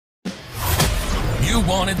You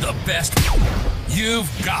wanted the best. You've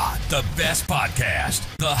got the best podcast.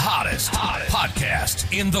 The hottest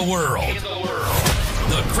podcast in the world.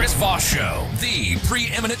 The Chris Voss Show, the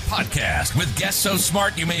preeminent podcast with guests so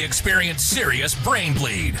smart you may experience serious brain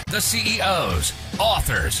bleed. The CEOs,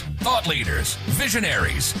 authors, thought leaders,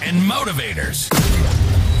 visionaries, and motivators.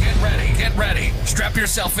 Get ready. Strap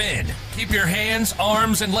yourself in. Keep your hands,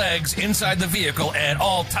 arms, and legs inside the vehicle at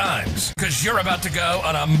all times, because you're about to go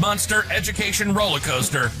on a monster education roller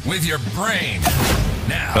coaster with your brain.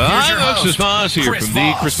 Now, here's your host, Chris Voss here Chris from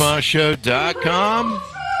Voss. thechrisvossshow.com.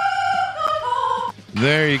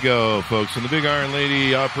 There you go, folks. When the big Iron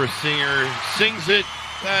Lady opera singer sings it,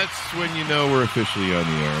 that's when you know we're officially on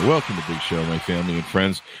the air. Welcome to Big Show, my family and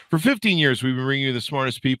friends. For 15 years, we've been bringing you the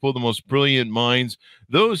smartest people, the most brilliant minds,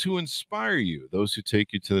 those who inspire you, those who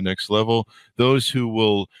take you to the next level, those who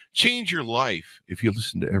will change your life. If you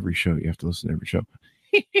listen to every show, you have to listen to every show.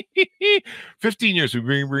 15 years we've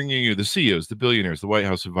been bringing you the CEOs, the billionaires, the White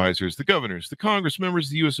House advisors, the governors, the Congress members,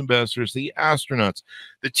 the U.S. ambassadors, the astronauts,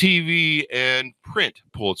 the TV and print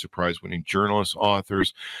Pulitzer Prize winning journalists,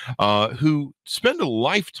 authors who spend a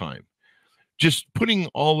lifetime just putting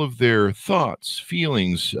all of their thoughts,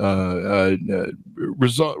 feelings,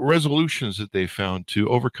 resolutions that they found to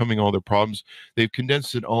overcoming all their problems. They've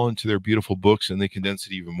condensed it all into their beautiful books, and they condense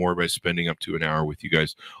it even more by spending up to an hour with you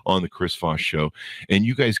guys on the Chris Voss Show. And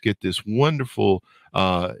you guys get this wonderful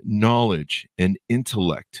knowledge and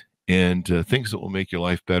intellect and things that will make your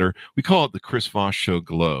life better. We call it the Chris Voss Show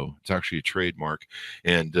Glow. It's actually a trademark.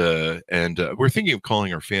 And we're thinking of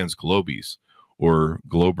calling our fans Globies or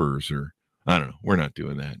Globers or I don't know. We're not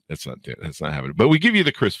doing that. That's not happening. But we give you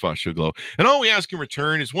the Chris Voss Show Glow. And all we ask in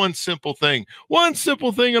return is one simple thing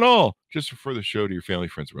at all. Just refer the show to your family,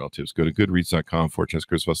 friends, and relatives. Go to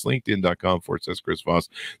goodreads.com/Chris Voss, LinkedIn.com/Chris Voss,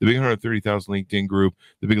 the big 130,000 LinkedIn group,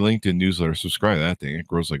 the big LinkedIn newsletter. Subscribe to that thing. It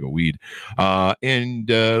grows like a weed. And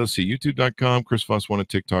let's see, youtube.com, Chris Voss, one on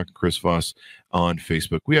TikTok, Chris Voss on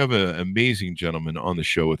Facebook. We have an amazing gentleman on the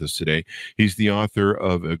show with us today. He's the author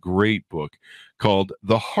of a great book called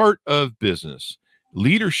The Heart of Business,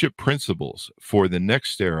 Leadership Principles for the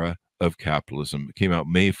Next Era of Capitalism. It came out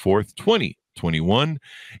May 4th, 2021.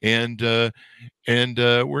 And we're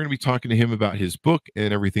going to be talking to him about his book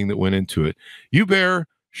and everything that went into it. Hubert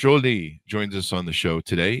Joly joins us on the show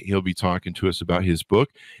today. He'll be talking to us about his book,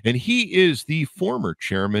 and he is the former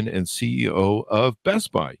chairman and CEO of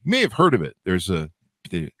Best Buy. You may have heard of it. There's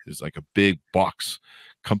like a big box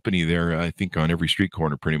company there, I think, on every street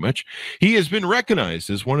corner pretty much. He has been recognized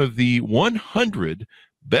as one of the 100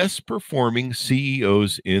 best performing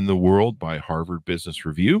CEOs in the world by Harvard Business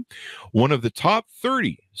Review, one of the top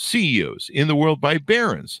 30 CEOs in the world by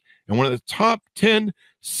Barron's, and one of the top 10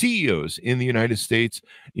 CEOs in the United States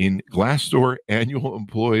in Glassdoor Annual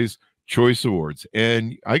Employees Choice Awards.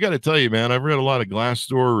 And I got to tell you, man, I've read a lot of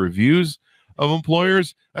Glassdoor reviews of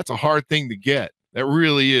employers. That's a hard thing to get. That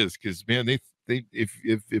really is, because, man,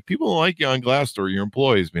 if people don't like you on Glassdoor, your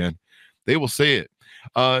employees, man, they will say it.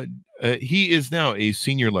 He is now a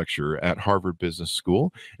senior lecturer at Harvard Business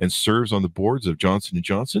School and serves on the boards of Johnson &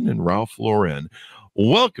 Johnson and Ralph Lauren.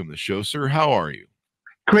 Welcome to the show, sir. How are you?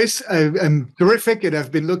 Chris, I'm terrific, and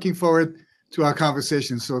I've been looking forward to our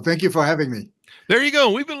conversation. So thank you for having me. There you go.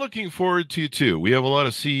 We've been looking forward to you, too. We have a lot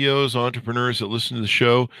of CEOs, entrepreneurs that listen to the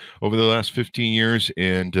show over the last 15 years,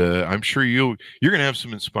 and I'm sure you're going to have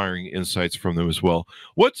some inspiring insights from them as well.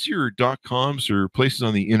 What's your .coms or places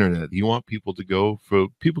on the internet that you want people to go so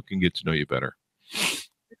people can get to know you better?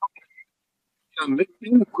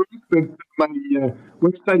 LinkedIn, my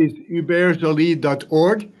website is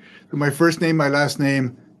hubertjoly.org. My first name, my last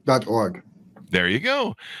name.org. There you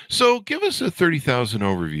go. So give us a 30,000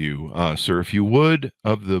 overview, sir, if you would,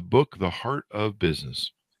 of the book, The Heart of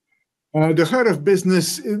Business. The Heart of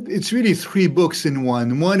Business, it's really three books in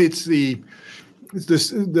one. One, it's the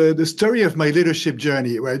story of my leadership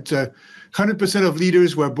journey, right? 100% of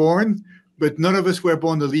leaders were born, but none of us were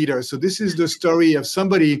born a leader. So this is the story of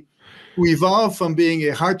somebody who evolved from being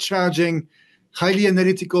a hard-charging, highly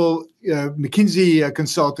analytical McKinsey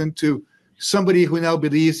consultant to somebody who now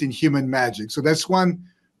believes in human magic. So that's one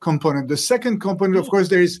component. The second component, of course,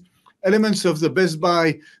 there is elements of the Best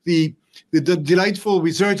Buy, the delightful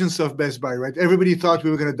resurgence of Best Buy, right? Everybody thought we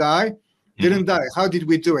were going to die, didn't die. How did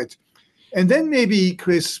we do it? And then maybe,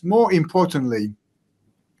 Chris, more importantly,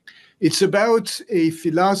 it's about a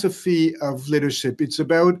philosophy of leadership. It's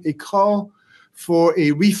about a call for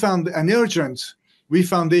an urgent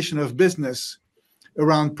refoundation of business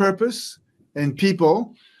around purpose and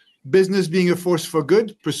people, business being a force for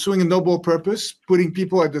good, pursuing a noble purpose, putting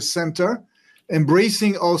people at the center,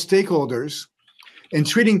 embracing all stakeholders, and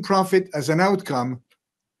treating profit as an outcome,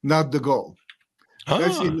 not the goal.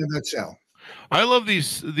 That's in a nutshell. I love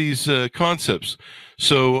these concepts.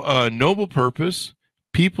 So noble purpose,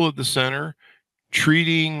 people at the center,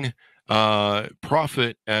 treating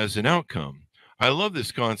profit as an outcome. I love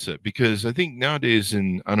this concept because I think nowadays, I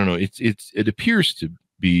don't know, it appears to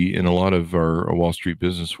be in a lot of our Wall Street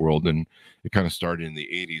business world, and it kind of started in the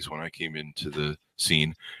 80s when I came into the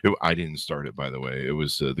scene. I didn't start it, by the way. It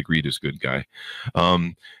was the greed is good guy.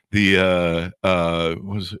 Was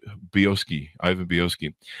Bioski, Ivan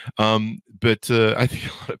Bioski. But I think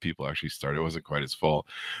a lot of people actually started. It wasn't quite his fault.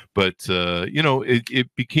 But,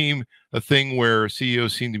 it became a thing where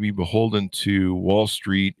CEOs seem to be beholden to Wall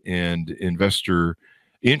Street and investor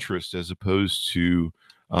interest as opposed to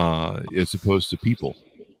people.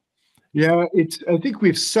 Yeah, I think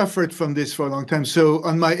we've suffered from this for a long time. So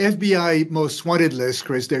on my FBI most wanted list,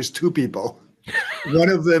 Chris, there's two people. One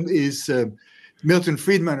of them is Milton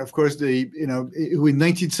Friedman, of course, who in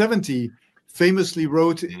 1970 famously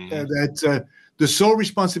wrote that the sole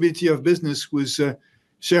responsibility of business was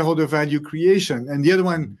shareholder value creation. And the other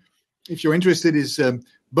one, if you're interested, is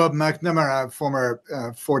Bob McNamara, former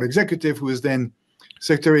Ford executive, who was then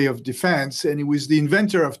Secretary of Defense, and he was the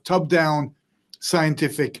inventor of top-down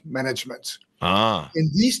scientific management. And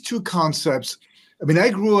these two concepts, I mean, I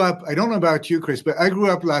grew up, I don't know about you, Chris, but I grew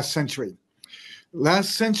up last century.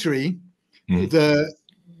 Last century, the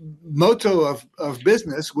motto of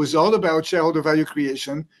business was all about shareholder value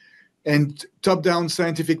creation and top-down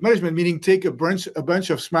scientific management, meaning take a bunch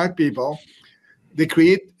of smart people, they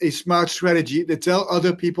create a smart strategy, they tell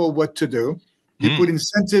other people what to do, you put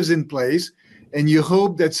incentives in place, and you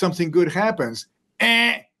hope that something good happens.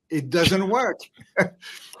 It doesn't work.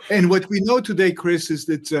 And what we know today, Chris, is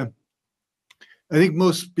that I think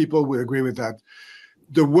most people would agree with that.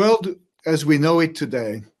 The world as we know it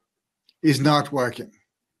today is not working,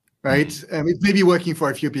 right? It may be working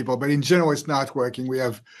for a few people, but in general, it's not working.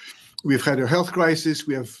 We've had a health crisis.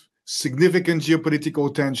 We have significant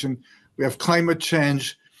geopolitical tension. We have climate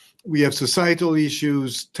change. We have societal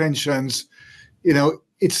issues, tensions.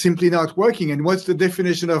 It's simply not working. And what's the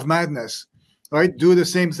definition of madness? Right? Do the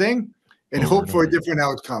same thing and hope for a different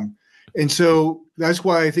outcome. And so that's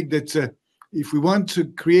why I think that if we want to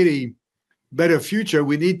create a better future,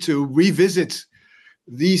 we need to revisit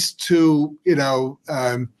these two,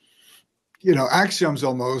 axioms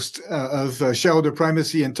almost of shareholder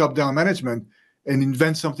primacy and top-down management, and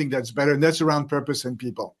invent something that's better. And that's around purpose and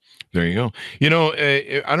people. There you go.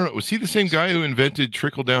 I don't know. Was he the same guy who invented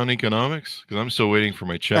trickle-down economics? Because I'm still waiting for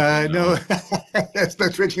my check. No, that's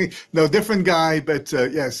not really. No, different guy, but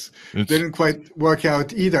yes, didn't quite work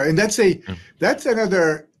out either. And that's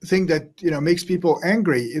another thing that makes people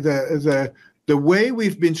angry. The way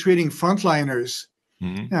we've been treating frontliners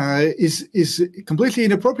is completely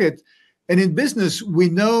inappropriate. And in business, we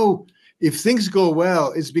know if things go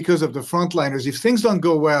well, it's because of the frontliners. If things don't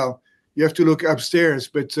go well, you have to look upstairs.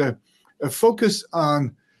 But a focus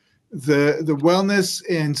on the wellness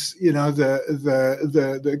and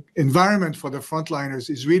the environment for the frontliners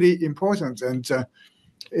is really important, and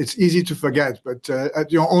it's easy to forget, but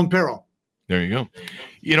at your own peril. There you go.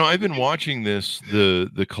 I've been watching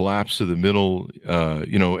the collapse of the middle,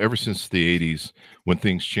 ever since the 80s when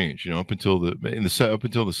things changed. Up until the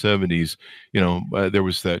 70s, there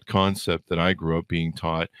was that concept that I grew up being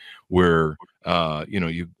taught where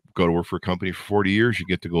you go to work for a company for 40 years, you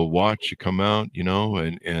get to go watch, you come out,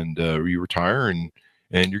 and you retire and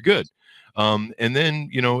you're good. And then,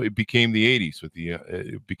 it became the 80s with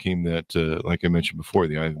it became that, like I mentioned before,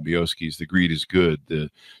 the Ivan Bioskis, the greed is good,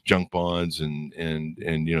 the junk bonds and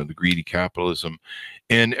the greedy capitalism.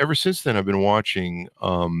 And ever since then, I've been watching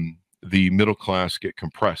the middle class get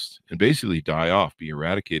compressed and basically die off, be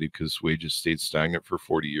eradicated because wages stayed stagnant for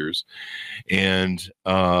 40 years. And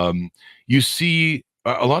you see,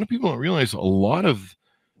 a lot of people don't realize all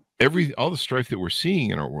the strife that we're seeing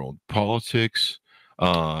in our world, politics,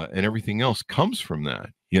 and everything else comes from that.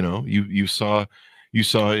 You saw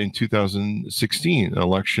in 2016 an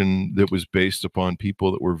election that was based upon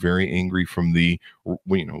people that were very angry from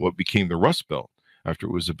what became the Rust Belt after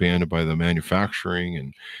it was abandoned by the manufacturing,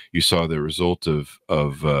 and you saw the result of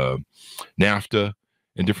NAFTA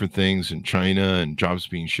and different things in China and jobs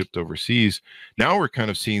being shipped overseas. Now we're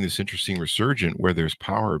kind of seeing this interesting resurgent where there's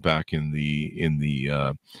power back in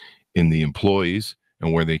the employees,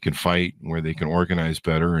 and where they can fight and where they can organize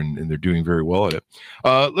better, and they're doing very well at it.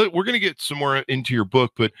 We're going to get some more into your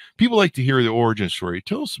book, but people like to hear the origin story.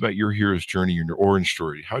 Tell us about your hero's journey and your origin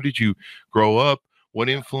story. How did you grow up? What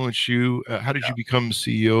influenced you? How did you become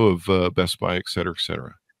CEO of Best Buy, et cetera, et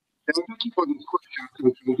cetera? Thank you for this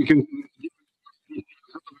question, because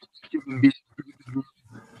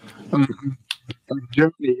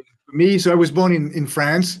journey for me. So I was born in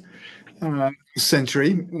France,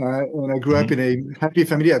 century, and I grew up in a happy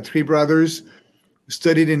family. I had three brothers,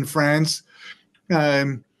 studied in France.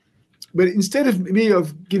 But instead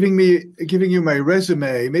of giving you my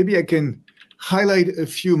resume, maybe I can highlight a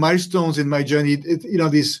few milestones in my journey.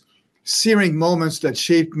 These searing moments that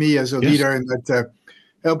shaped me as a leader and that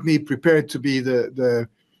helped me prepare to be the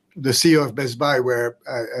CEO of Best Buy, where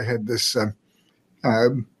I had this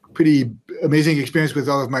pretty amazing experience with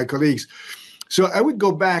all of my colleagues. So I would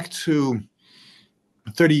go back to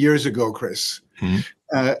 30 years ago, Chris.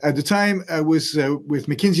 At the time, I was with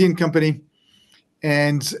McKinsey & Company,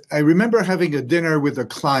 and I remember having a dinner with a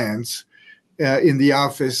client in the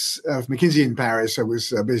office of McKinsey in Paris. I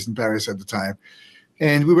was based in Paris at the time.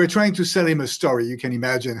 And we were trying to sell him a story. You can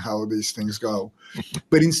imagine how these things go.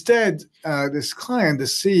 But instead, this client, the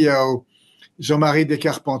CEO, Jean-Marie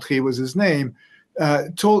Descarpentries was his name,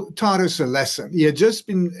 taught us a lesson. He had just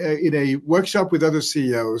been in a workshop with other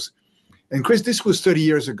CEOs. And Chris, this was 30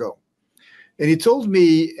 years ago. And he told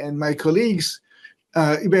me and my colleagues,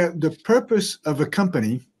 the purpose of a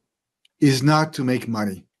company is not to make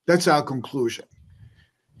money. That's our conclusion.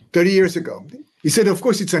 30 years ago. He said, of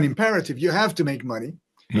course, it's an imperative. You have to make money.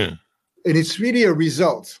 Yeah. And it's really a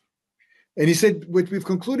result. And he said, what we've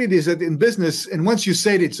concluded is that in business, and once you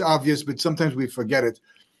say it, it's obvious, but sometimes we forget it.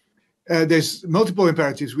 There's multiple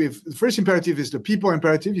imperatives. The first imperative is the people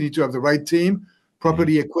imperative. You need to have the right team,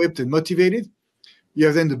 properly equipped and motivated. You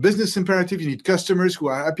have then the business imperative. You need customers who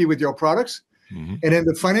are happy with your products. And then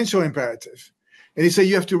the financial imperative. And he said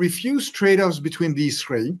you have to refuse trade-offs between these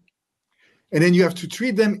three. And then you have to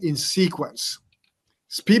treat them in sequence.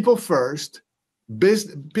 It's people first,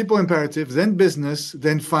 people imperative, then business,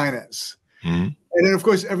 then finance. And then, of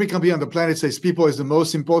course, every company on the planet says people is the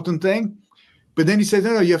most important thing. But then he said,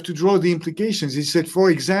 no, you have to draw the implications. He said, for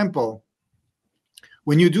example,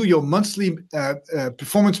 when you do your monthly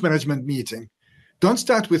performance management meeting, don't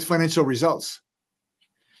start with financial results.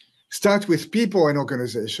 Start with people and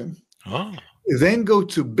organization. Then go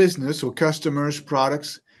to business or customers,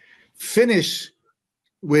 products. Finish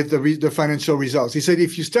with the financial results. He said,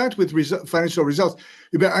 if you start with financial results,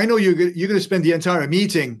 I know you're going to spend the entire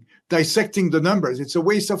meeting dissecting the numbers. It's a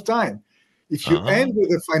waste of time. If you end with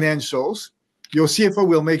the financials, your CFO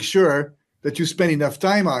will make sure that you spend enough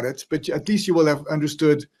time on it, but at least you will have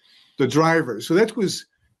understood the drivers. So that was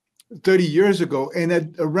 30 years ago. And at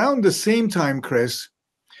around the same time, Chris,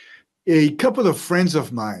 a couple of friends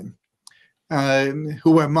of mine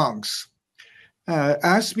who were monks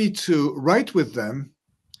asked me to write with them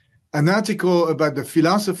an article about the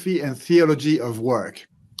philosophy and theology of work.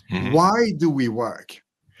 Why do we work?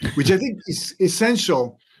 Which I think is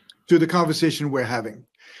essential to the conversation we're having.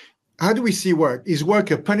 How do we see work? Is work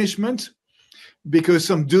a punishment because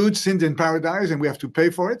some dude sinned in paradise and we have to pay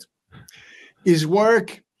for it? Is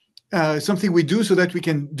work something we do so that we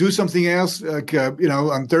can do something else, like,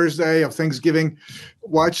 on Thursday of Thanksgiving,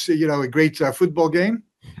 watch, a great football game?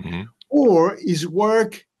 Or is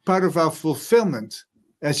work part of our fulfillment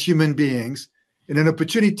as human beings and an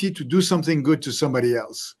opportunity to do something good to somebody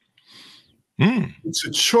else? It's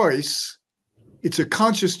a choice. It's a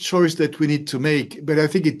conscious choice that we need to make, but I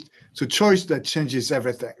think it's a choice that changes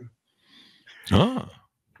everything.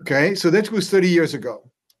 Okay, so that was 30 years ago.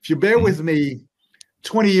 If you bear with me,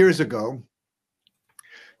 20 years ago,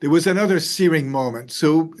 there was another searing moment.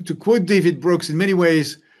 So to quote David Brooks, in many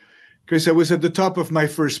ways, Chris, I was at the top of my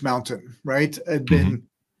first mountain, right? I'd been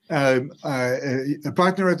a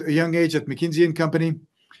partner at a young age at McKinsey & Company.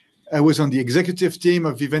 I was on the executive team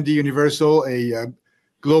of Vivendi Universal, a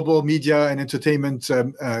global media and entertainment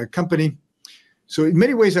company. So in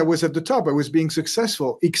many ways, I was at the top. I was being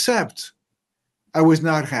successful, except I was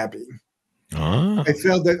not happy. I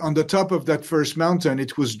felt that on the top of that first mountain,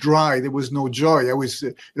 it was dry. There was no joy. I was,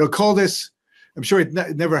 call this, I'm sure it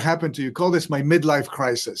never happened to you, call this my midlife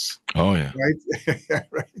crisis. Oh, yeah. Right?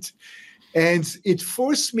 Right. And it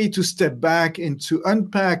forced me to step back and to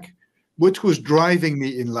unpack what was driving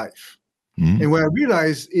me in life. And what I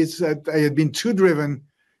realized is that I had been too driven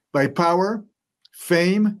by power,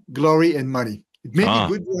 fame, glory, and money. It may be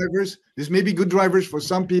good drivers. This may be good drivers for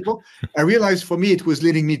some people. I realized for me, it was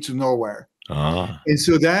leading me to nowhere. And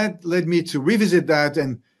so that led me to revisit that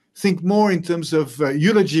and think more in terms of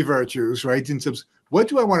eulogy virtues, right? In terms of what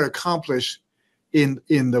do I want to accomplish in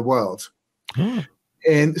the world?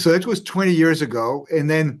 And so that was 20 years ago. And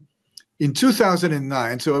then in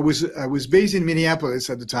 2009, so I was based in Minneapolis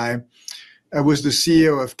at the time. I was the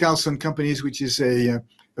CEO of Carlson Companies, which is a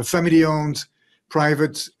family-owned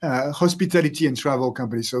private hospitality and travel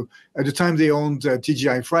company. So at the time, they owned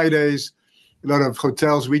TGI Fridays, a lot of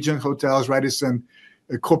hotels, Regent Hotels, Radisson,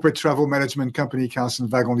 a corporate travel management company, Carlson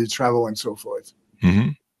Wagonlit Travel, and so forth. Mm-hmm.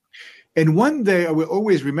 And one day, I will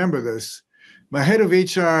always remember this, my head of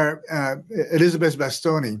HR, Elizabeth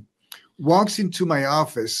Bastoni, walks into my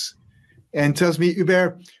office and tells me,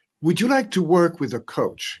 Hubert, would you like to work with a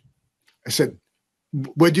coach? I said,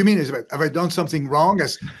 what do you mean, Elizabeth? Have I done something wrong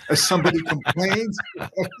as somebody complains?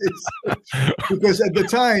 Because at the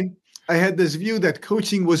time, I had this view that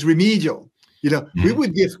coaching was remedial. We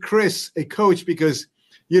would give Chris a coach because,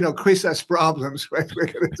 Chris has problems, right?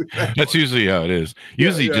 That's usually how it is.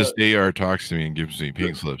 Usually just AR talks to me and gives me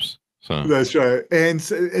pink slips. So. That's right. And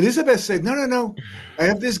so Elizabeth said, no. I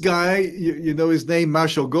have this guy, you know his name,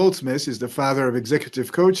 Marshall Goldsmith, is the father of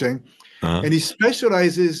executive coaching. And he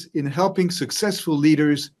specializes in helping successful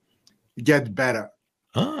leaders get better.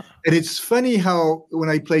 And it's funny how when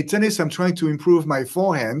I play tennis, I'm trying to improve my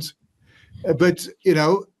forehand. But,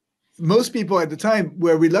 most people at the time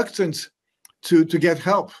were reluctant to get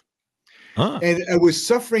help. And I was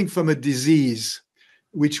suffering from a disease,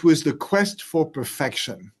 which was the quest for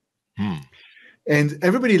perfection. And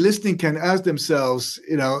everybody listening can ask themselves,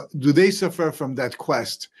 do they suffer from that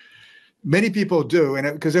quest? Many people do.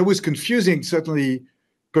 And because I was confusing certainly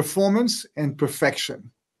performance and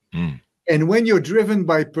perfection. And when you're driven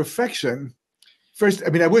by perfection, first,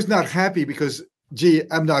 I was not happy because,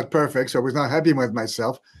 I'm not perfect. So I was not happy with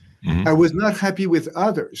myself. I was not happy with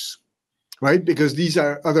others, right? Because these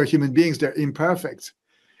are other human beings. They're imperfect.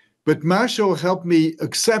 But Marshall helped me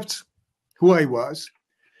accept who I was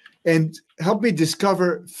and help me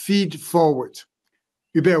discover feed forward.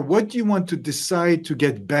 Hubert, what do you want to decide to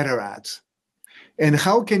get better at? And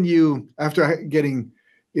how can you, after getting,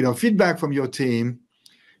 feedback from your team,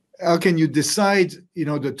 how can you decide,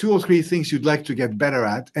 the 2 or 3 things you'd like to get better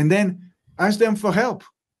at, and then ask them for help?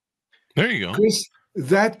 There you go. Chris,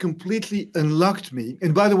 that completely unlocked me.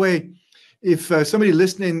 And by the way, if somebody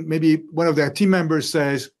listening, maybe one of their team members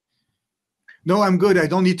says, no, I'm good, I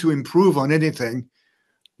don't need to improve on anything,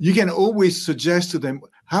 you can always suggest to them,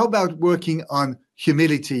 how about working on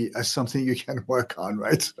humility as something you can work on,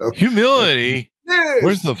 right? So, humility? Yes.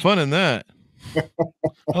 Where's the fun in that?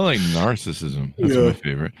 I like narcissism. That's my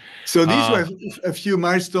favorite. So these were a few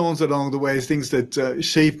milestones along the way, things that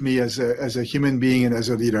shaped me as a human being and as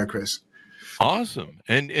a leader, Chris. Awesome.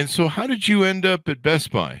 And so how did you end up at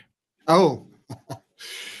Best Buy? Oh,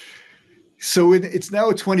 so it's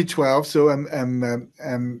now 2012. So I'm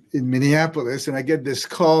in Minneapolis, and I get this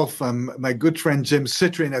call from my good friend Jim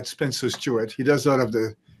Citrin at Spencer Stewart. He does a lot of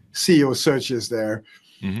the CEO searches there,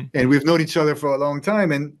 and we've known each other for a long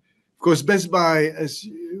time. And of course, Best Buy, as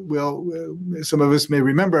well, some of us may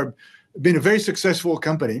remember, been a very successful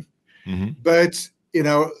company. But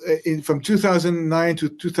from 2009 to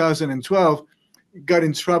 2012, got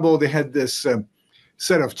in trouble. They had this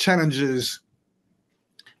set of challenges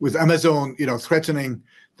with Amazon, threatening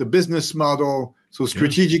the business model. So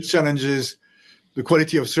strategic challenges, the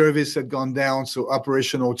quality of service had gone down. So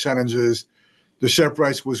operational challenges, the share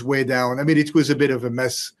price was way down. It was a bit of a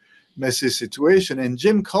messy situation. And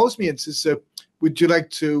Jim calls me and says, would you like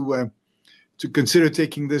to consider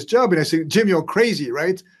taking this job? And I said, Jim, you're crazy,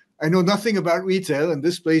 right? I know nothing about retail, and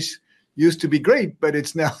this place used to be great, but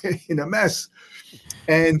it's now in a mess.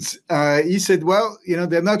 And he said, well,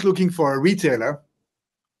 they're not looking for a retailer,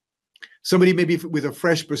 somebody maybe with a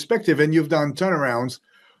fresh perspective, and you've done turnarounds,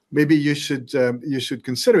 maybe you should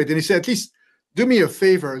consider it. And he said, at least do me a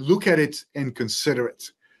favor, look at it and consider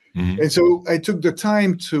it. And so I took the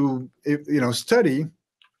time to, study,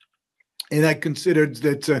 and I considered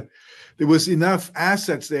that there was enough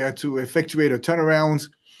assets there to effectuate a turnaround,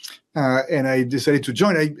 and I decided to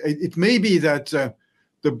join. It may be that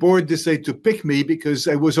the board decided to pick me because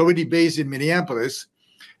I was already based in Minneapolis,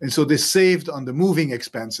 and so they saved on the moving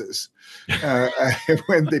expenses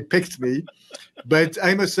when they picked me. But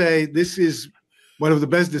I must say, this is one of the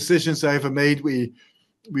best decisions I ever made. We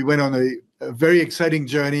went on a very exciting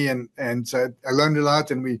journey, and I learned a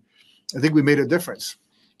lot, and I think we made a difference.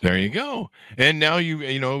 There you go. And now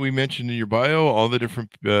we mentioned in your bio all the different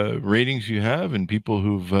ratings you have and people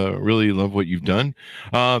who've really loved what you've done.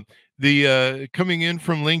 The coming in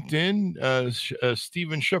from LinkedIn,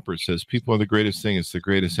 Stephen Shepard says, people are the greatest thing. It's the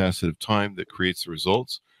greatest asset of time that creates the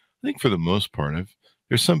results. I think for the most part,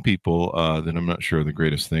 there's some people that I'm not sure are the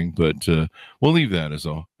greatest thing, but we'll leave that as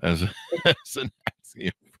an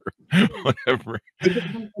axiom for whatever.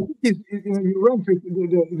 You're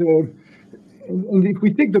right. And if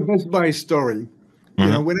we take the Best Buy story,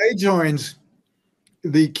 when I joined,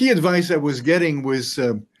 the key advice I was getting was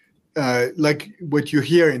like what you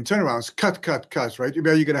hear in turnarounds, cut, right? You're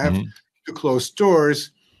going to have to close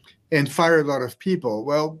stores and fire a lot of people.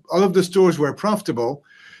 Well, all of the stores were profitable.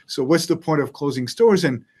 So what's the point of closing stores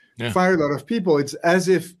and fire a lot of people? It's as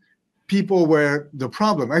if people were the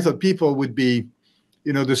problem. I thought people would be,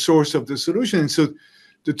 the source of the solution. And so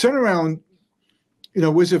the turnaround,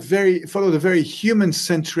 followed a very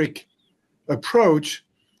human-centric approach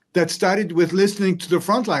that started with listening to the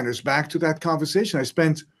frontliners. Back to that conversation, I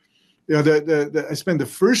spent, I spent the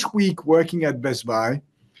first week working at Best Buy,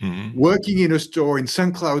 working in a store in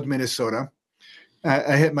St. Cloud, Minnesota.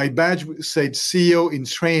 I had my badge said CEO in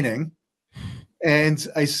training, and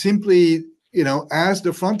I simply, asked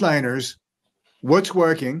the frontliners, what's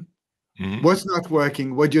working, what's not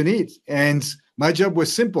working, what do you need? And my job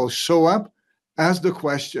was simple: show up, ask the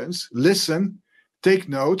questions, listen, take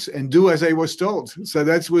notes, and do as I was told. So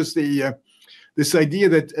that was this idea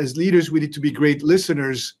that as leaders, we need to be great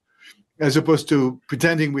listeners as opposed to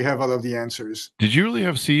pretending we have all of the answers. Did you really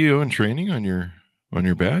have CEO in training on your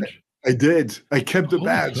badge? I did. I kept the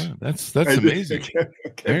badge. God, that's amazing. I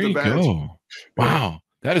kept there the you badge. go. Wow.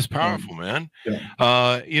 That is powerful, man. Yeah.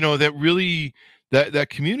 That really, that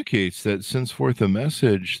communicates, that sends forth a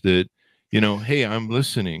message that, hey, I'm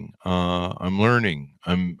listening, I'm learning,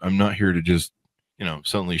 I'm not here to just,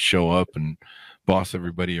 suddenly show up and boss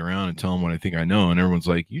everybody around and tell them what I think I know. And everyone's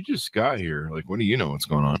like, you just got here. Like, what do you know what's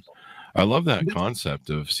going on? I love that concept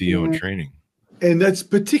of CEO and training. And that's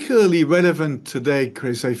particularly relevant today,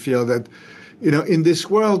 Chris. I feel that, in this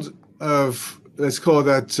world of, let's call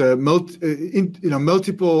that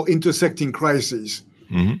multiple intersecting crises,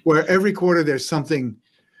 where every quarter there's something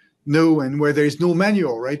new and where there's no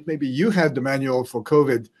manual, right? Maybe you had the manual for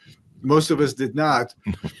COVID. Most of us did not.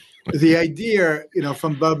 The idea,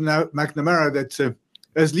 from Bob McNamara, that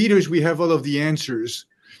as leaders, we have all of the answers,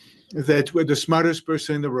 that we're the smartest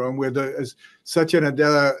person in the room. We're as Satya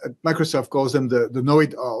Nadella at Microsoft calls them, the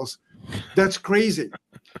know-it-alls. That's crazy.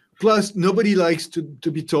 Plus, nobody likes to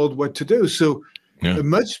be told what to do. So a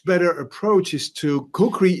much better approach is to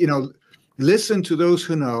co-create, listen to those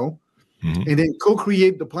who know, and then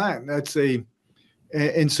co-create the plan.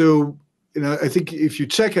 And so, I think if you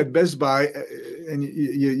check at Best Buy, and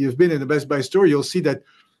you've been in the Best Buy store, you'll see that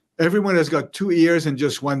everyone has got two ears and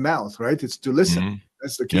just one mouth, right? It's to listen.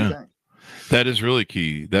 That's the key thing. That is really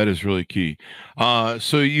key.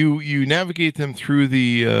 So you navigate them through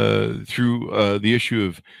the issue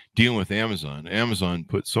of dealing with Amazon. Amazon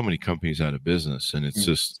put so many companies out of business, and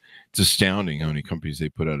it's astounding how many companies they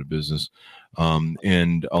put out of business.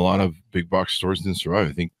 And a lot of big box stores didn't survive.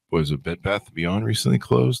 I think was a Bed Bath & Beyond recently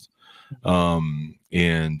closed.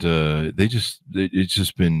 It's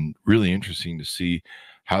just been really interesting to see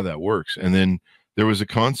how that works. And then there was a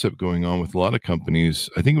concept going on with a lot of companies.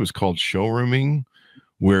 I think it was called showrooming,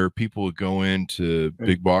 where people would go into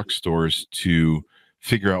big box stores to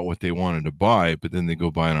figure out what they wanted to buy, but then they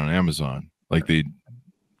go buy it on Amazon. Like they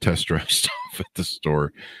test drive stuff at the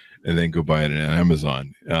store and then go buy it on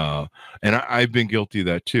Amazon. And I've been guilty of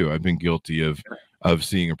that too. I've been guilty of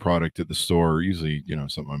seeing a product at the store, usually,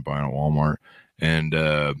 something I'm buying at Walmart, and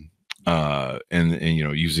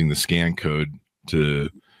using the scan code to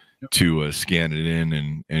scan it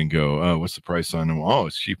in and go, oh, what's the price on it? Oh,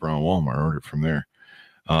 it's cheaper on Walmart. Order it from there.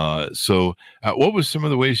 So what was some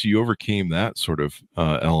of the ways you overcame that sort of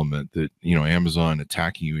element that, Amazon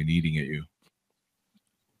attacking you and eating at you?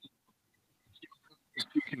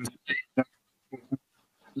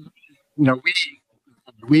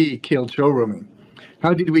 We killed showrooming.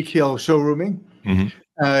 How did we kill showrooming?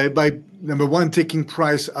 By, number one, taking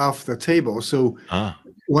price off the table. So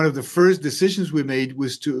one of the first decisions we made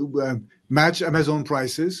was to match Amazon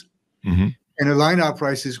prices and align our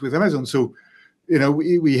prices with Amazon. So,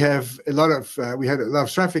 we have we had a lot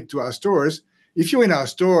of traffic to our stores. If you're in our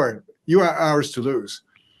store, you are ours to lose.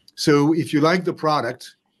 So if you like the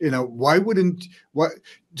product,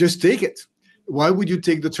 just take it? Why would you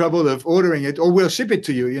take the trouble of ordering it, or we'll ship it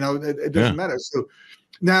to you? It doesn't matter. So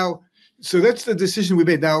that's the decision we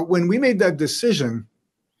made. Now, when we made that decision,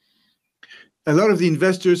 a lot of the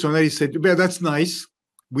investors already said, "Yeah, that's nice.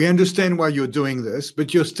 We understand why you're doing this,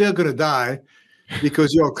 but you're still going to die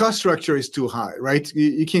because your cost structure is too high, right?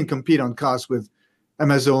 You can't compete on cost with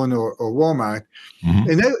Amazon or Walmart."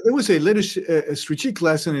 And there was a strategic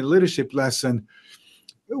lesson, a leadership lesson.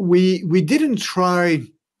 We didn't try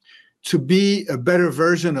to be a better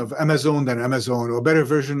version of Amazon than Amazon, or a better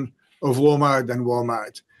version of Walmart than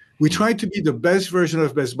Walmart. We tried to be the best version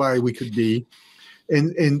of Best Buy we could be,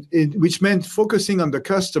 and which meant focusing on the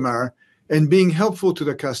customer and being helpful to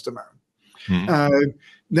the customer.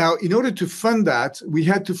 Now, in order to fund that, we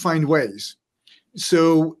had to find ways.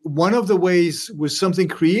 So one of the ways was something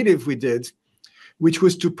creative we did, which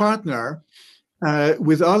was to partner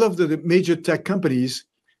with all of the major tech companies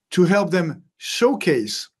to help them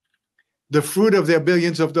showcase the fruit of their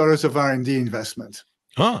billions of dollars of R&D investment.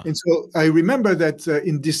 Huh. And so I remember that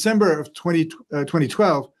in December of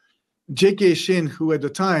 2012, J.K. Shin, who at the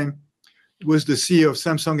time was the CEO of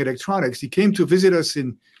Samsung Electronics, he came to visit us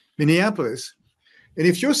in Minneapolis. And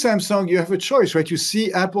if you're Samsung, you have a choice, right? You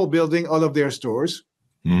see Apple building all of their stores.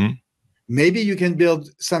 Mm-hmm. Maybe you can build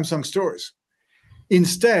Samsung stores.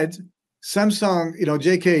 Instead, Samsung,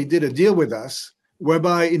 JK did a deal with us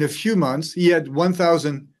whereby in a few months, he had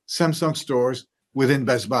 1,000 Samsung stores within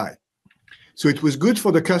Best Buy. So it was good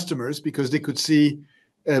for the customers because they could see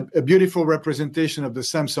a beautiful representation of the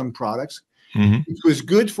Samsung products. Mm-hmm. It was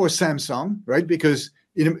good for Samsung, right? Because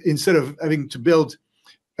instead of having to build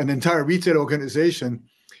an entire retail organization,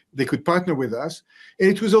 they could partner with us. And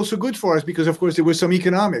it was also good for us because, of course, there was some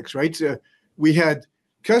economics, right? We had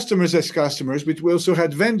customers as customers, but we also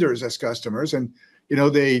had vendors as customers. And,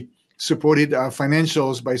 they supported our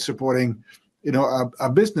financials by supporting, our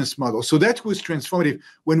business model. So that was transformative.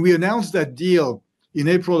 When we announced that deal in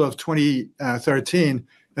April of 2013,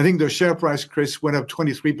 I think the share price, Chris, went up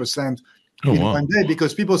 23% in one day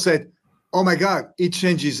because people said, oh, my God, it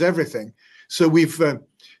changes everything. So we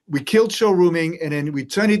killed showrooming, and then we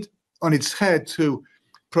turned it on its head to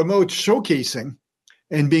promote showcasing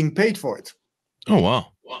and being paid for it. Oh, wow.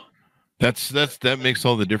 That makes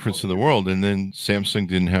all the difference in the world. And then Samsung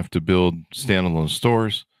didn't have to build standalone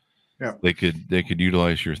stores. Yeah. They could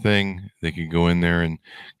utilize your thing. They could go in there and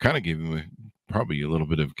kind of give them probably a little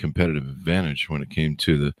bit of competitive advantage when it came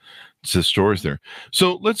to the stores there.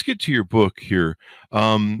 So let's get to your book here.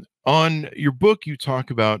 On your book, you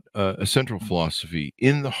talk about a central philosophy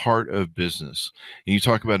in the heart of business, and you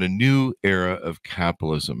talk about a new era of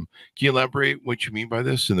capitalism. Can you elaborate what you mean by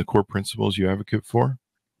this and the core principles you advocate for?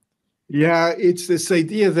 Yeah, it's this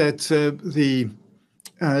idea that the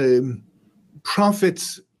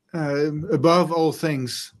profits above all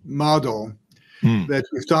things model that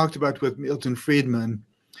we've talked about with Milton Friedman,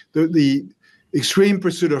 the extreme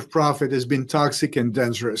pursuit of profit has been toxic and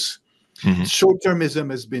dangerous. Mm-hmm.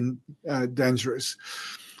 Short-termism has been dangerous.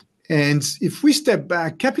 And if we step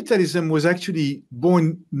back, capitalism was actually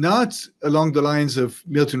born not along the lines of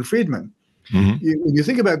Milton Friedman. Mm-hmm. When you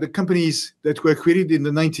think about the companies that were created in the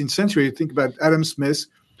 19th century, you think about Adam Smith,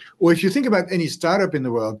 or if you think about any startup in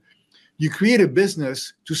the world, you create a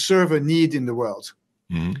business to serve a need in the world.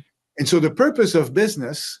 Mm-hmm. And so the purpose of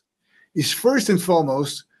business is first and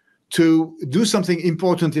foremost to do something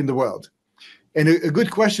important in the world. And a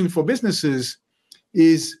good question for businesses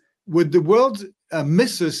is, would the world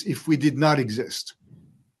miss us if we did not exist?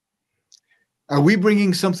 Are we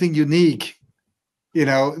bringing something unique,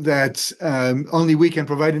 that only we can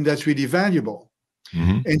provide and that's really valuable?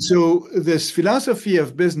 Mm-hmm. And so this philosophy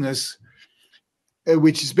of business,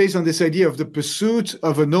 which is based on this idea of the pursuit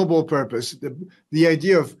of a noble purpose, the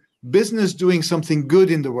idea of business doing something good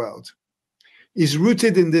in the world, is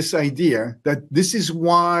rooted in this idea that this is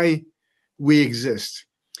why we exist.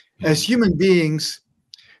 As human beings,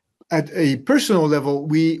 at a personal level,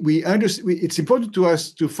 we understand it's important to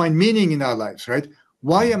us to find meaning in our lives, right?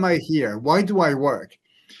 Why am I here? Why do I work?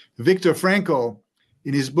 Viktor Frankl,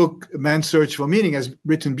 in his book Man's Search for Meaning, has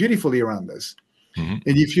written beautifully around this. Mm-hmm.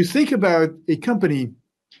 And if you think about a company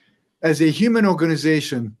as a human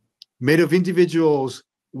organization made of individuals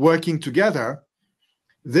working together,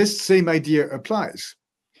 this same idea applies,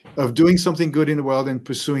 of doing something good in the world and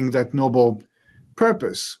pursuing that noble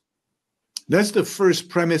purpose. That's the first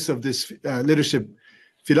premise of this leadership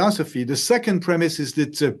philosophy. The second premise is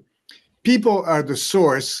that people are the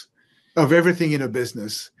source of everything in a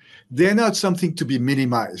business. They're not something to be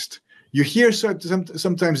minimized. You hear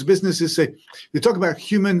sometimes businesses say, they talk about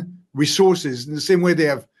human resources in the same way they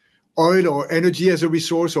have oil or energy as a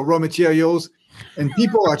resource or raw materials, and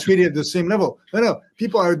people are treated at the same level. No,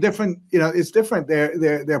 people are different. It's different.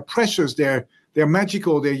 They're precious. They're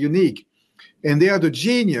magical. They're unique, and they are the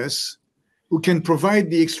genius who can provide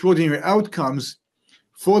the extraordinary outcomes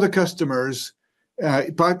for the customers,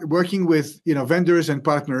 working with vendors and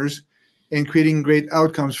partners, and creating great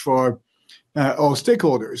outcomes for all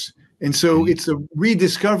stakeholders. And so it's a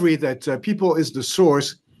rediscovery that people is the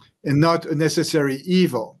source and not a necessary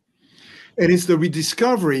evil. And it's the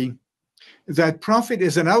rediscovery that profit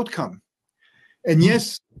is an outcome. And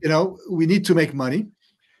yes, we need to make money.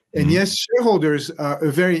 And yes, shareholders are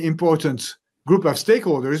a very important group of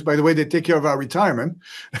stakeholders. By the way, they take care of our retirement.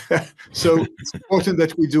 So it's important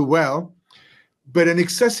that we do well. But an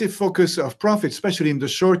excessive focus of profit, especially in the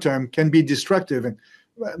short term, can be destructive. And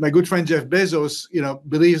my good friend Jeff Bezos,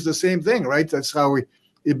 believes the same thing, right? That's how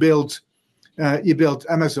he built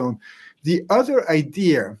Amazon. The other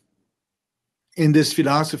idea in this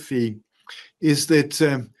philosophy is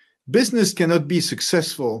that business cannot be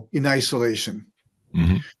successful in isolation.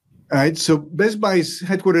 Mm-hmm. All right. So Best Buy is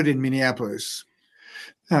headquartered in Minneapolis.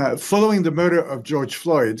 Following the murder of George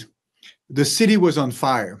Floyd, the city was on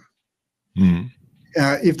fire. Mm-hmm.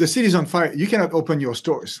 If the city is on fire, you cannot open your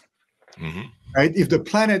stores. Mm-hmm. Right? If the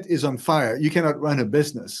planet is on fire, you cannot run a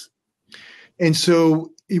business. And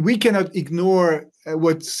so we cannot ignore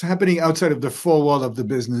what's happening outside of the four wall of the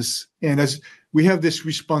business. And as we have this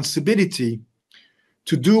responsibility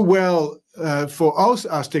to do well for all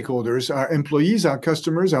our stakeholders, our employees, our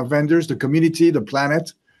customers, our vendors, the community, the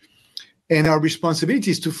planet. And our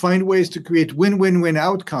responsibility is to find ways to create win-win-win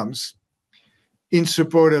outcomes in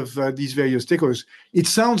support of these various stakeholders. It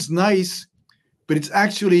sounds nice, but it's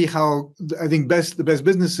actually how I think the best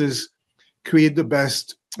businesses create the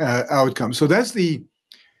best outcomes. So that's the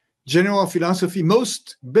general philosophy.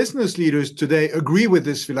 Most business leaders today agree with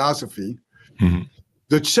this philosophy. Mm-hmm.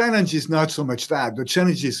 The challenge is not so much that. The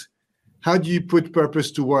challenge is, how do you put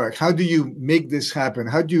purpose to work? How do you make this happen?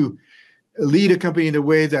 How do you lead a company in a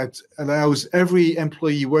way that allows every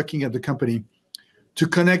employee working at the company to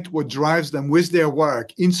connect what drives them with their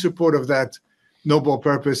work in support of that noble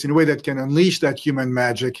purpose in a way that can unleash that human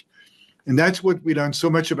magic? And that's what we learned so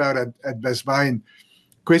much about at Best Buy. And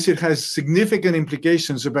Chris, it has significant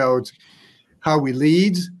implications about how we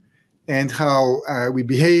lead and how we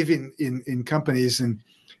behave in companies. And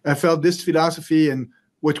I felt this philosophy and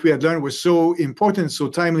what we had learned was so important, so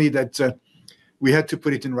timely that we had to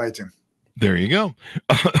put it in writing. There you go.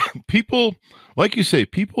 People, like you say,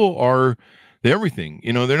 people are everything.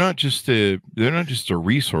 They're not just a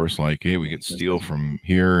resource. Like, hey, we get steel from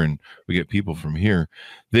here and we get people from here.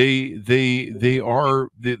 They are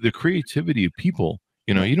the creativity of people.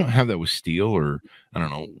 You don't have that with steel or, I don't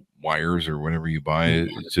know, wires or whatever you buy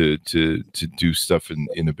to do stuff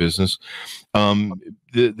in a business.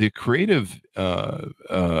 The creative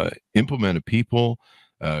implement of people.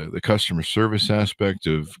 The customer service aspect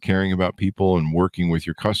of caring about people and working with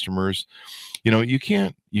your customers, you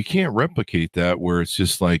can't replicate that where it's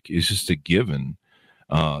just a given.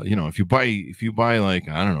 If you buy like,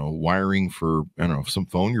 I don't know, wiring for, I don't know, some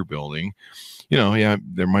phone you're building, yeah,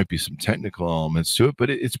 there might be some technical elements to it,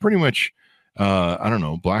 but it's pretty much, I don't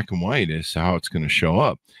know, black and white is how it's going to show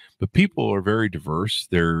up. But people are very diverse.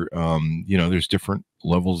 There's different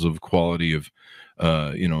levels of quality of,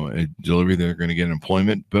 a delivery they're going to get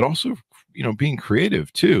employment, but also, being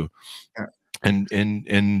creative too, yeah.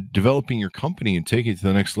 and developing your company and taking it to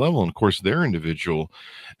the next level. And of course, their individual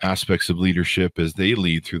aspects of leadership as they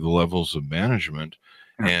lead through the levels of management,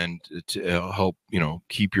 yeah. And to help,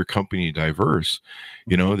 keep your company diverse.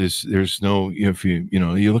 There's no, if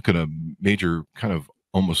you look at a major kind of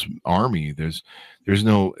almost army, there's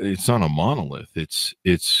no, it's not a monolith. It's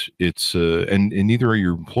and neither are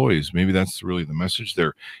your employees. Maybe that's really the message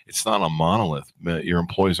there. It's not a monolith. Your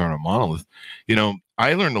employees aren't a monolith.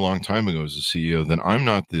 I learned a long time ago as a CEO that I'm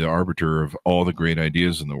not the arbiter of all the great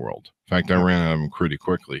ideas in the world. In fact, I ran out of them pretty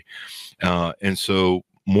quickly. And so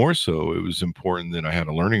more so, it was important that I had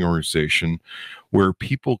a learning organization where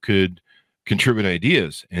people could contribute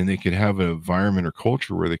ideas and they could have an environment or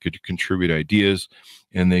culture where they could contribute ideas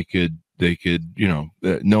and they could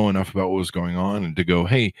know enough about what was going on and to go,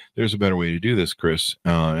 hey, there's a better way to do this, Chris.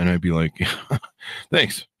 And I'd be like,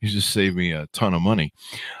 thanks. You just saved me a ton of money.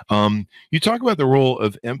 You talk about the role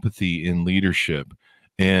of empathy in leadership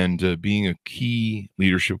and being a key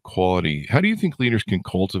leadership quality. How do you think leaders can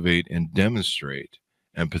cultivate and demonstrate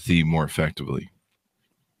empathy more effectively?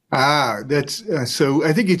 That's so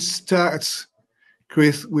I think it starts,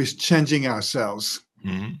 Chris, with changing ourselves.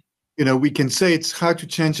 Mm-hmm. We can say it's hard to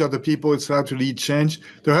change other people. It's hard to lead change.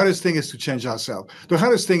 The hardest thing is to change ourselves. The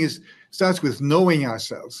hardest thing starts with knowing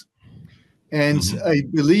ourselves. And mm-hmm. I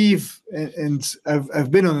believe, and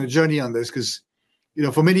I've been on a journey on this because,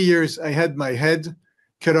 for many years I had my head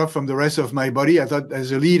cut off from the rest of my body. I thought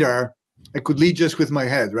as a leader, I could lead just with my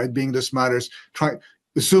head, right? Being the smartest,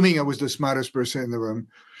 assuming I was the smartest person in the room.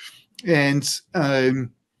 And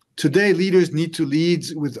today, leaders need to lead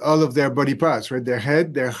with all of their body parts, right? Their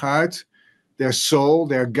head, their heart, their soul,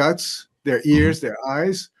 their guts, their ears, mm-hmm. their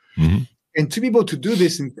eyes. Mm-hmm. And to be able to do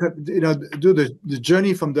this and do the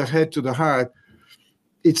journey from the head to the heart,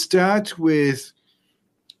 it starts with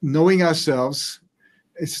knowing ourselves.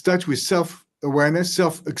 It starts with self-awareness,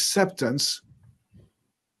 self-acceptance,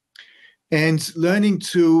 and learning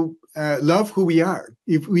to love who we are.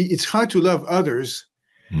 It's hard to love others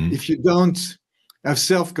if you don't have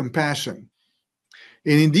self-compassion.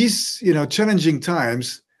 And in these, challenging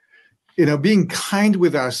times, being kind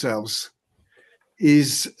with ourselves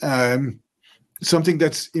is something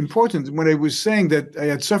that's important. When I was saying that I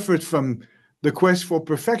had suffered from the quest for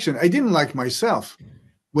perfection, I didn't like myself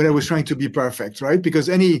when I was trying to be perfect, right? Because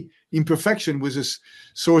any imperfection was a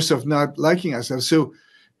source of not liking ourselves. So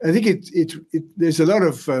I think there's a lot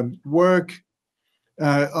of work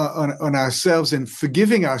on ourselves and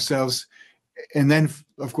forgiving ourselves, and then,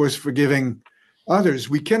 of course, forgiving others.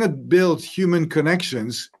 We cannot build human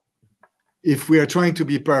connections if we are trying to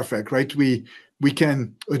be perfect, right? We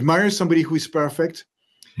can admire somebody who is perfect,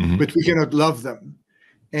 but we cannot love them.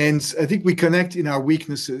 And I think we connect in our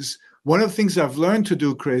weaknesses. One of the things I've learned to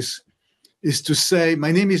do, Chris, is to say,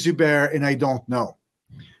 my name is Hubert and I don't know.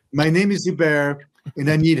 My name is Hubert and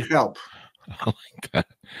I need help. I like that.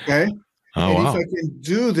 Okay? Oh, and wow. if I can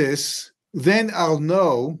do this, then I'll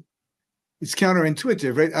know, it's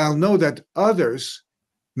counterintuitive, right? I'll know that others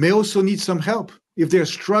may also need some help. If they're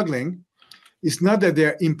struggling, it's not that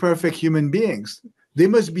they're imperfect human beings. They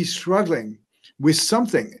must be struggling with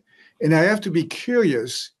something. And I have to be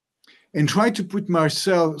curious and try to put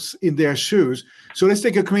myself in their shoes. So let's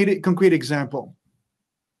take a concrete example.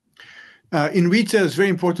 In retail, it's very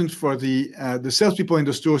important for the salespeople in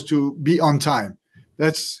the stores to be on time.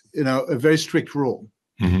 That's a very strict rule.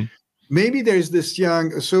 Maybe there's this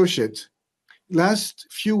young associate. Last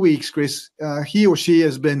few weeks, Chris, he or she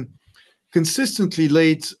has been consistently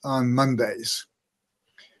late on Mondays.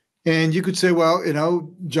 And you could say, well,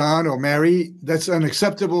 John or Mary, that's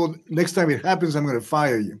unacceptable. Next time it happens, I'm going to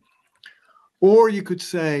fire you. Or you could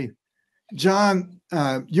say, John,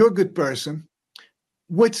 you're a good person.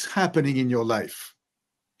 What's happening in your life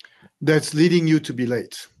that's leading you to be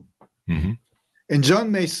late? And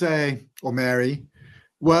John may say, or Mary,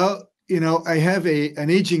 well, I have an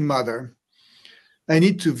aging mother. I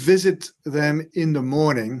need to visit them in the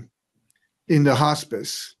morning in the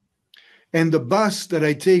hospice. And the bus that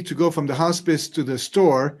I take to go from the hospice to the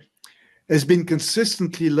store has been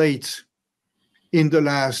consistently late in the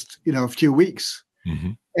last, few weeks.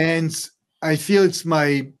 And I feel it's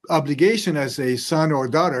my obligation as a son or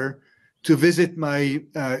daughter to visit my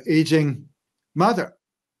aging mother.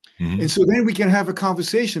 And so then we can have a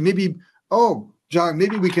conversation. Maybe, oh, John,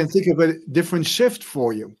 maybe we can think of a different shift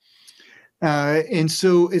for you. And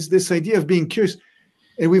so it's this idea of being curious.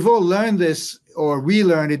 And we've all learned this, or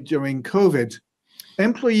relearned it during COVID.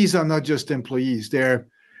 Employees are not just employees. They're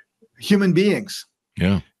human beings.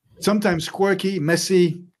 Yeah. Sometimes quirky,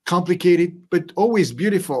 messy, complicated, but always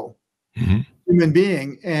beautiful human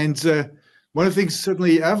being. And one of the things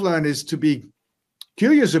certainly I've learned is to be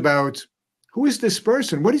curious about, who is this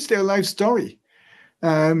person? What is their life story?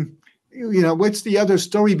 What's the other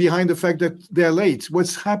story behind the fact that they're late?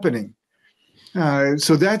 What's happening?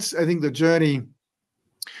 So that's, I think, the journey.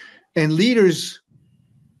 And leaders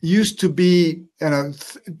used to be,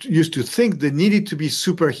 used to think they needed to be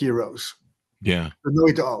superheroes. Yeah.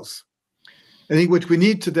 Know-it-alls. I think what we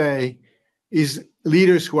need today is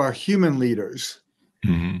leaders who are human leaders,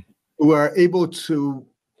 who are able to,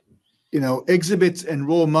 exhibit and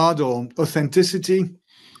role model authenticity,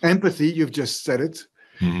 empathy, you've just said it,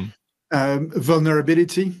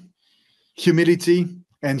 vulnerability, humility,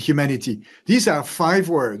 and humanity. These are 5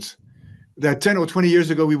 words that 10 or 20 years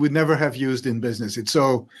ago we would never have used in business. It's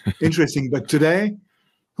so interesting. But today,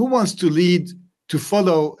 who wants to lead, to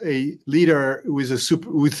follow a leader who is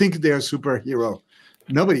who think they're a superhero?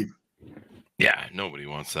 Nobody. Yeah, nobody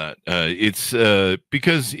wants that. It's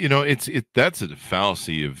because that's a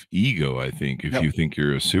fallacy of ego. I think if you think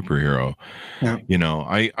you're a superhero,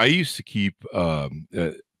 I used to keep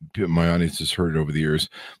my audience has heard it over the years,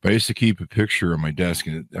 but I used to keep a picture on my desk,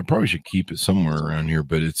 and I probably should keep it somewhere around here,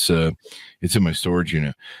 but it's in my storage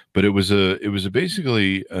unit. But it was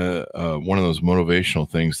basically one of those motivational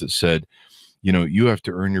things that said, you have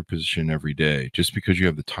to earn your position every day. Just because you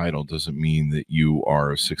have the title doesn't mean that you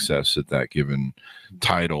are a success at that given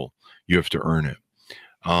title. You have to earn it.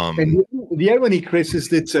 And the irony, Chris, is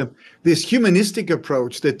that this humanistic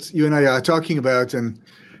approach that you and I are talking about, and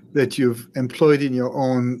that you've employed in your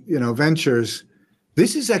own, ventures,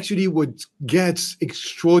 this is actually what gets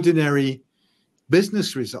extraordinary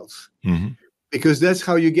business results. Because that's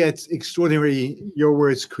how you get extraordinary, your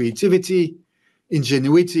words, creativity,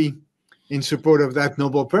 ingenuity, in support of that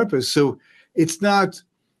noble purpose. So it's not,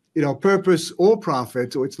 purpose or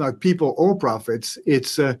profit, or it's not people or profits.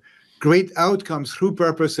 It's great outcomes through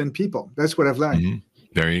purpose and people. That's what I've learned.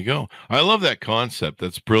 There you go. I love that concept.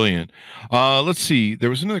 That's brilliant. Let's see. There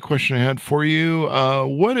was another question I had for you.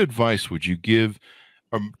 What advice would you give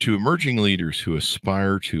to emerging leaders who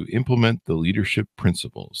aspire to implement the leadership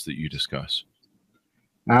principles that you discuss?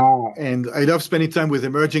 And I love spending time with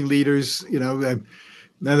emerging leaders.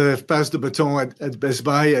 Now that I've passed the baton at Best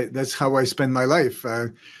Buy, that's how I spend my life.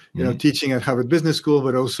 Teaching at Harvard Business School,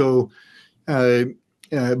 but also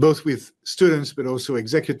both with students, but also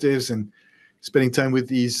executives, and spending time with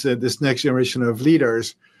this next generation of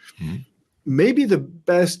leaders. Mm-hmm. Maybe the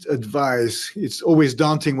best advice, it's always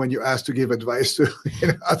daunting when you're asked to give advice to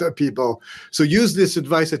other people. So use this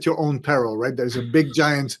advice at your own peril, right? There's a big,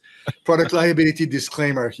 giant product liability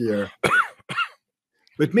disclaimer here.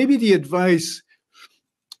 But maybe the advice,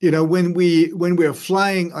 when we're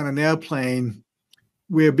flying on an airplane,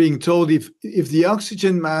 we're being told if the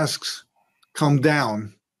oxygen masks come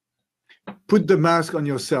down, put the mask on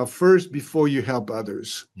yourself first before you help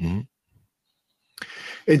others. Mm-hmm.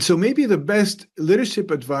 And so maybe the best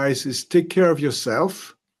leadership advice is take care of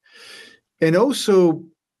yourself. And also,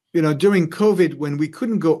 during COVID, when we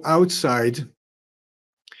couldn't go outside,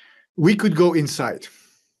 we could go inside.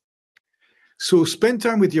 So spend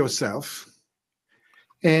time with yourself.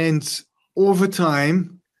 And over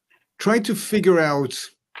time, try to figure out,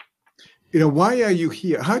 why are you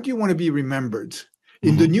here? How do you want to be remembered?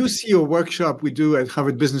 In the new CEO workshop we do at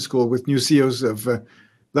Harvard Business School with new CEOs of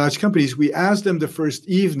large companies, we ask them the first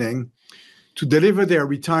evening to deliver their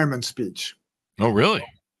retirement speech. Oh, really?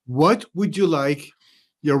 What would you like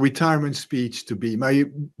your retirement speech to be? My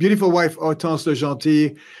beautiful wife, Hortense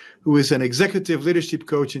Legentil, who is an executive leadership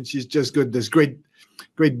coach, and she's just got this great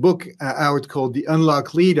book out called The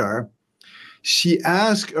Unlock Leader. She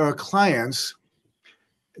asked her clients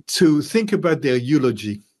to think about their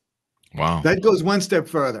eulogy. Wow. That goes one step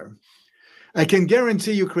further. I can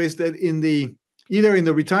guarantee you, Chris, that either in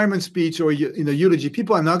the retirement speech or in the eulogy,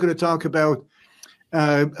 people are not going to talk about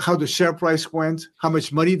how the share price went, how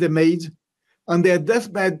much money they made. On their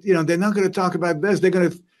deathbed, they're not going to talk about this. They're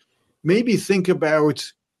going to maybe think about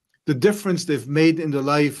the difference they've made in the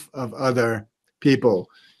life of other people.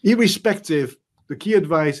 Irrespective, the key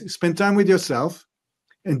advice is spend time with yourself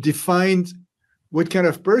and define what kind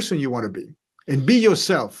of person you want to be. And be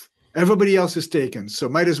yourself. Everybody else is taken, so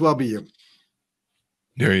might as well be you.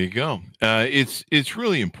 There you go. It's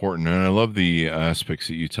really important, and I love the aspects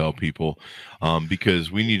that you tell people,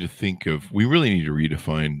 because we really need to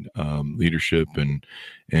redefine leadership, and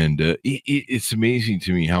it's amazing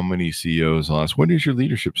to me how many CEOs will ask, "What is your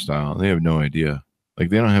leadership style?" And they have no idea. Like,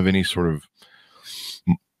 they don't have any sort of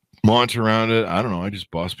mantra around it. I don't know. I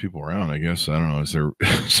just boss people around, I guess. I don't know. Is there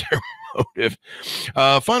motive?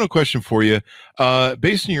 Final question for you.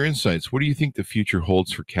 Based on your insights, what do you think the future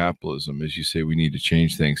holds for capitalism? As you say, we need to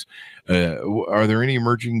change things. Are there any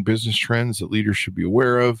emerging business trends that leaders should be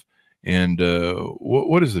aware of? And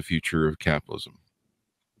what is the future of capitalism?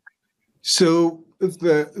 So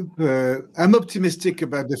I'm optimistic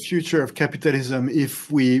about the future of capitalism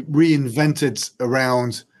if we reinvent it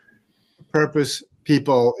around purpose,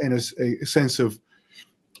 people, and a sense of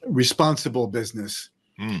responsible business.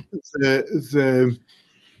 The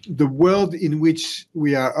world in which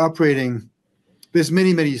we are operating, there's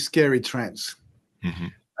many scary trends.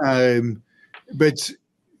 But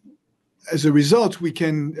as a result, we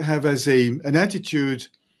can have as an attitude,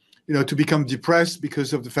 to become depressed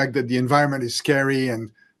because of the fact that the environment is scary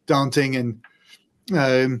and daunting. And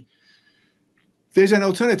there's an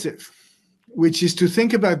alternative, which is to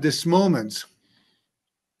think about this moment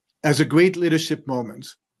as a great leadership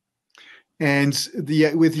moment. And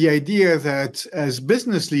with the idea that as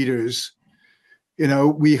business leaders,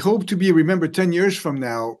 we hope to be remembered 10 years from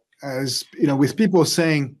now as, with people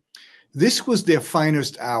saying, this was their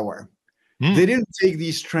finest hour. They didn't take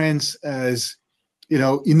these trends as,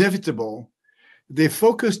 inevitable. They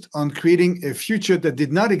focused on creating a future that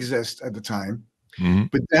did not exist at the time,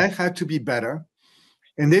 but that had to be better.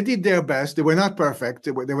 And they did their best. They were not perfect.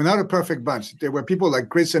 They were not a perfect bunch. There were people like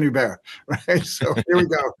Chris and Hubert, right? So here we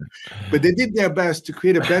go. But they did their best to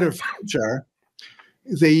create a better future.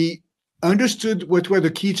 They understood what were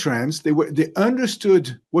the key trends. They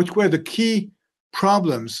understood what were the key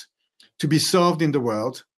problems to be solved in the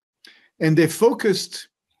world. And they focused,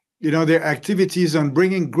 their activities on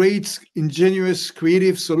bringing great, ingenious,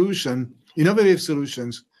 creative innovative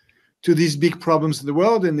solutions to these big problems in the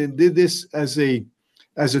world. And they did this as a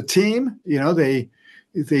team. They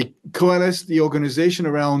coalesced the organization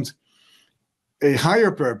around a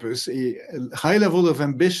higher purpose, a high level of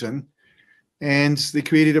ambition, and they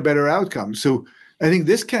created a better outcome. So I think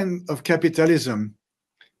this kind of capitalism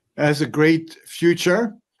has a great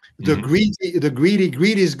future. The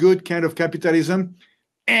greed is good kind of capitalism,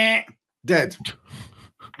 dead.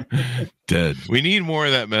 Dead. We need more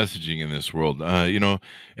of that messaging in this world. And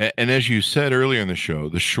as you said earlier in the show,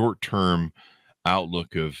 the short-term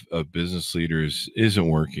outlook of business leaders isn't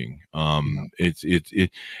working. And I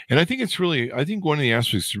think I think one of the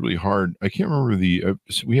aspects is really hard. I can't remember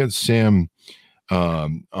we had Sam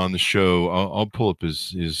on the show. I'll pull up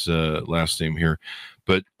his last name here,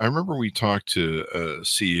 but I remember we talked to a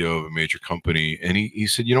CEO of a major company, and he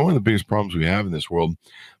said, one of the biggest problems we have in this world,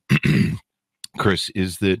 Chris,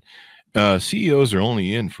 is that CEOs are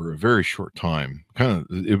only in for a very short time.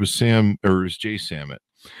 It was Jay Samit.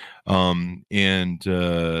 And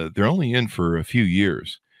they're only in for a few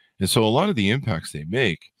years. And so a lot of the impacts they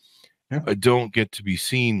make don't get to be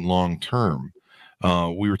seen long term.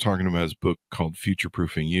 We were talking about his book called Future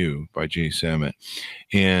Proofing You by Jay Samit.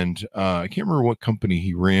 And I can't remember what company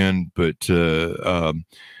he ran, but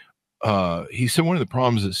he said one of the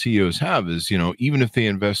problems that CEOs have is, even if they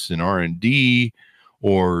invest in R&D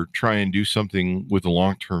or try and do something with a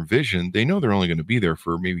long-term vision, they know they're only going to be there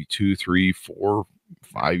for maybe 2, 3, 4,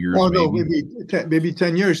 5 years. Oh, no, maybe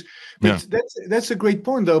 10 years. But that's a great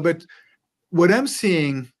point, though. But what I'm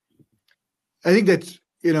seeing, I think that,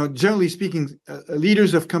 generally speaking,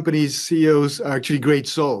 leaders of companies, CEOs are actually great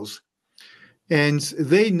souls. And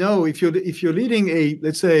they know if you're leading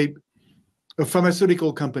let's say, a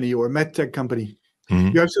pharmaceutical company or a med tech company,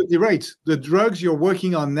 you're absolutely right. The drugs you're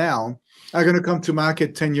working on now are going to come to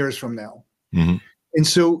market 10 years from now. And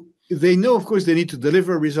so they know, of course, they need to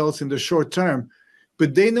deliver results in the short term,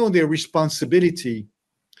 but they know their responsibility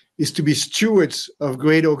is to be stewards of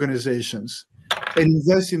great organizations and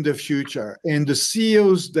invest in the future. And the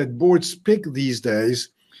CEOs that boards pick these days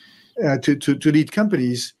to lead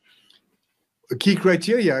companies, a key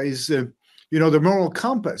criteria is, the moral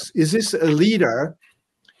compass. Is this a leader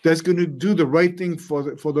that's going to do the right thing for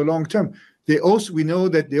the long term? We know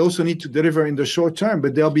that they also need to deliver in the short term,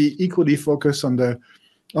 but they'll be equally focused on the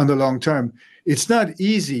long term. It's not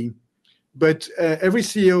easy, but every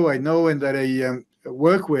CEO I know and that I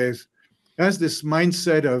work with has this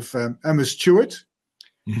mindset of I'm a steward.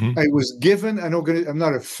 I was given I'm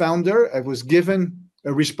not a founder. I was given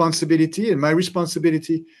a responsibility, and my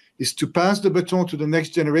responsibility is to pass the baton to the next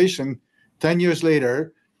generation 10 years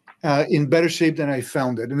later in better shape than I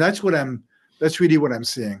found it. And that's really what I'm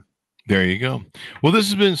seeing. There you go. Well, this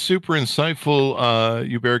has been super insightful.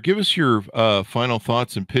 Hubert, give us your final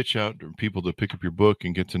thoughts and pitch out to people to pick up your book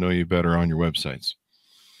and get to know you better on your websites.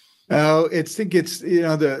 I think it's, you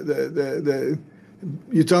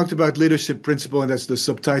talked about leadership principle, and that's the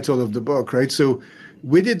subtitle of the book, right? So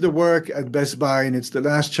we did the work at Best Buy, and it's the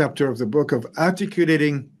last chapter of the book of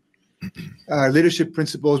articulating leadership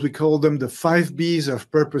principles. We call them the 5 B's of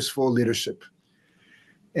purposeful leadership.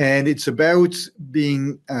 And it's about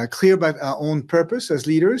being clear about our own purpose as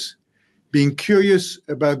leaders, being curious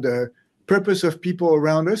about the purpose of people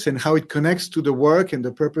around us and how it connects to the work and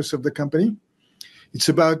the purpose of the company. It's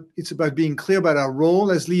about being clear about our role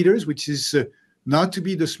as leaders, which is not to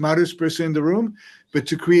be the smartest person in the room, but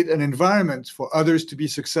to create an environment for others to be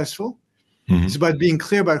successful. It's about being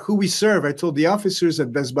clear about who we serve. I told the officers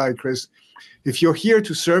at Best Buy, Chris, if you're here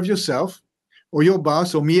to serve yourself or your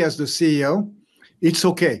boss or me as the CEO, it's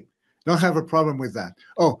okay. Don't have a problem with that.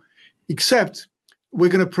 Oh, except we're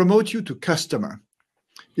going to promote you to customer.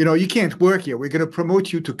 You can't work here. We're going to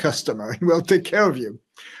promote you to customer, and we'll take care of you.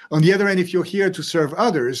 On the other hand, if you're here to serve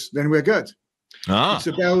others, then we're good.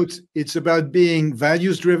 It's about being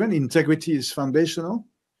values driven. Integrity is foundational,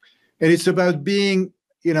 and it's about being,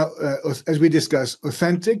 as we discussed,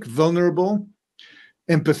 authentic, vulnerable,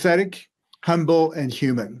 empathetic, humble, and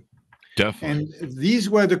human. Definitely. And these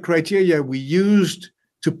were the criteria we used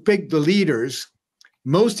to pick the leaders.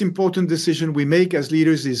 Most important decision we make as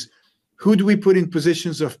leaders is, who do we put in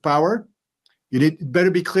positions of power? You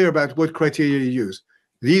better be clear about what criteria you use.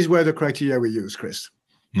 These were the criteria we used, Chris.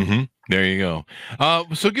 There you go.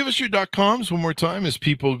 So give us your .coms one more time as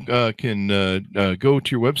people can go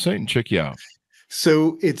to your website and check you out.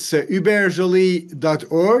 So it's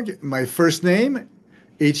hubertjoly.org, my first name,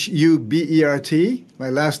 Hubert, my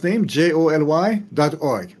last name,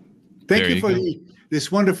 Joly.org. Thank you for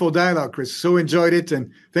this wonderful dialogue, Chris. So enjoyed it.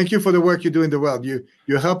 And thank you for the work you do in the world.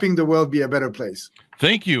 You're helping the world be a better place.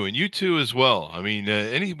 Thank you. And you too as well. I mean,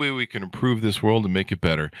 any way we can improve this world and make it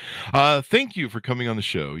better. Thank you for coming on the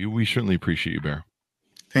show. We certainly appreciate you, Bear.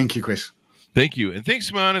 Thank you, Chris. Thank you. And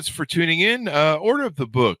thanks, Manus, for tuning in. Order up the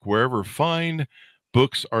book wherever fine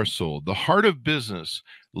books are sold. The Heart of Business,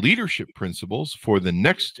 Leadership Principles for the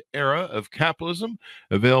Next Era of Capitalism,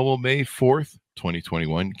 available May 4th,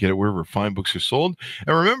 2021. Get it wherever fine books are sold.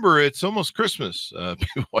 And remember, it's almost Christmas.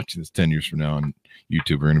 People watching this 10 years from now on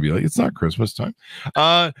YouTube are going to be like, it's not Christmas time.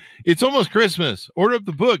 It's almost Christmas. Order up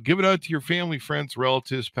the book. Give it out to your family, friends,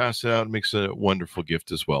 relatives. Pass it out. It makes a wonderful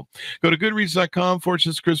gift as well. Go to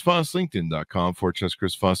goodreads.com/Chris Voss,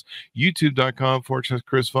 LinkedIn.com/Chris Voss,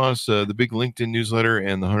 YouTube.com/Chris Voss, the big LinkedIn newsletter,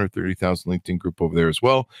 and the 130,000 LinkedIn group over there as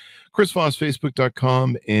well. Chris Voss,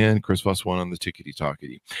 Facebook.com, and Chris Voss 1 on the Tickety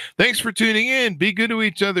Talkety. Thanks for tuning in. Be good to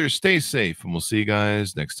each other. Stay safe, and we'll see you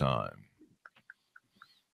guys next time.